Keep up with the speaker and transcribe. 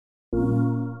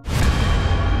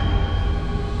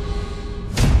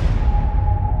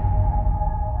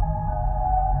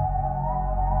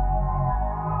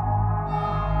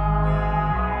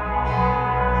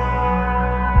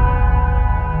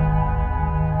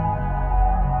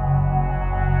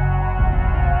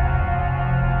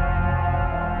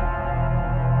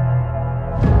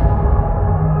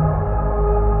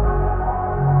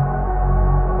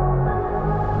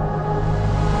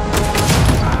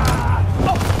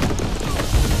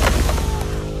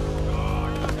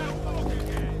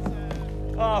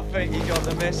think you got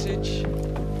the message?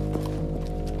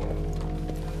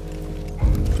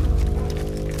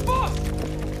 Boss!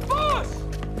 Boss!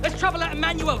 Let's travel out of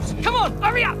manuals. Come on,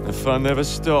 hurry up! The fun never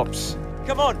stops.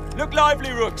 Come on, look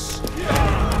lively, Rooks.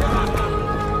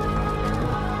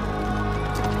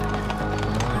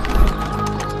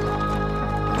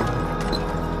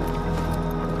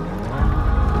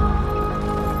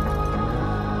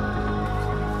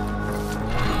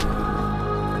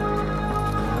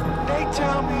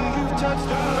 Tell me you touched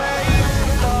the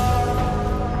blade,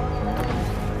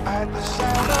 at the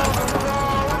sound of the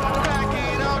road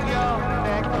cracking on your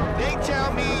neck. They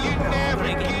tell me you never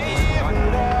give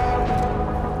it up,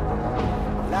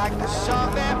 like the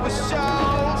song that was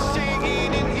soul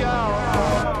singing in your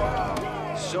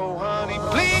heart. So honey,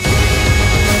 please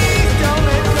don't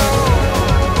let go,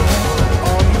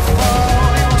 or you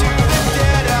fall into the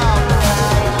dead of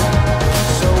night.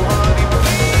 So honey,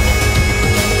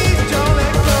 please don't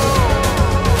let go.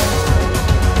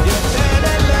 You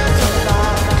better learn to fly,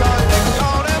 'cause they're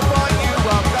gonna point you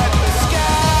up at the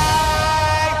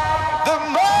sky. The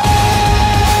more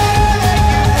that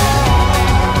you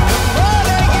want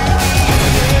it, the more that you need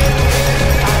it.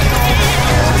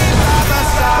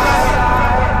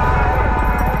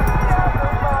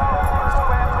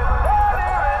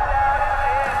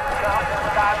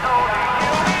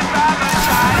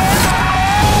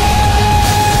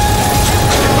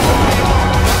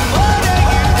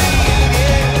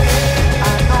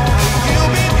 I know you'll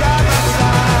be by my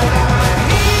side.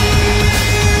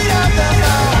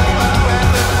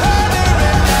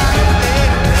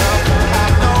 I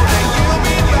know that you'll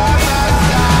be by my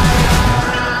side.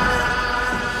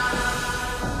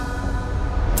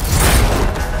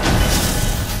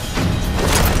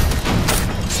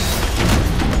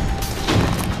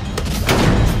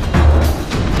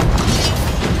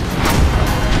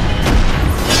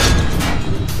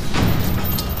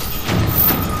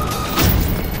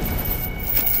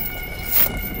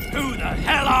 Who the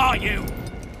hell are you?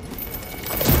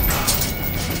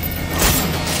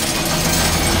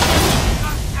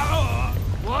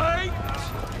 Wait!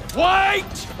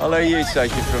 Wait! I'll let you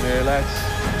take it from here, lads.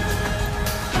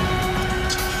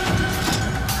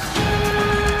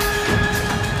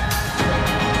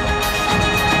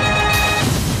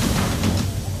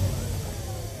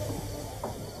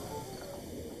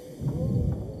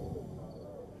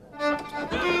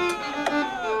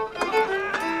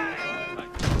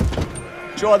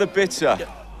 Try the bitter.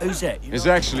 Who's that? It's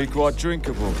actually quite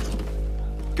drinkable.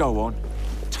 Go on,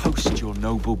 toast your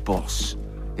noble boss,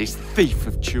 this thief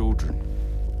of children.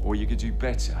 Or you could do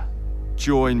better.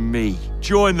 Join me.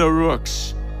 Join the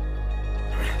Rooks.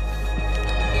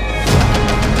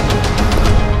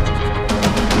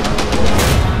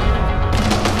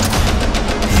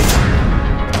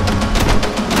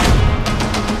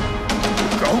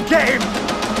 Go get him!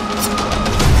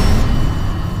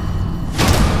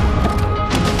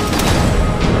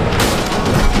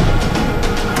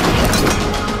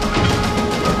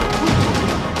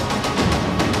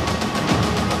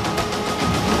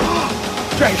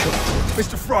 Jacob,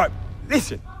 Mr. Fry,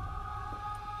 listen.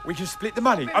 We can split the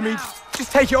money. I mean,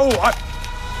 just take it all.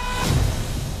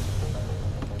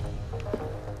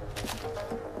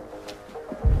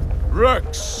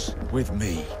 Rooks! With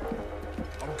me.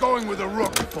 I'm going with a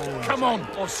rook. Come on,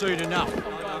 I've seen enough.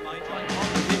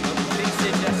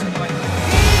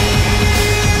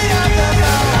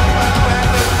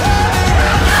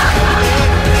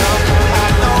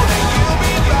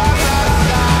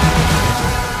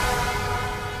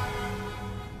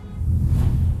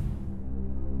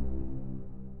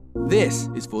 This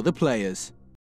is for the players.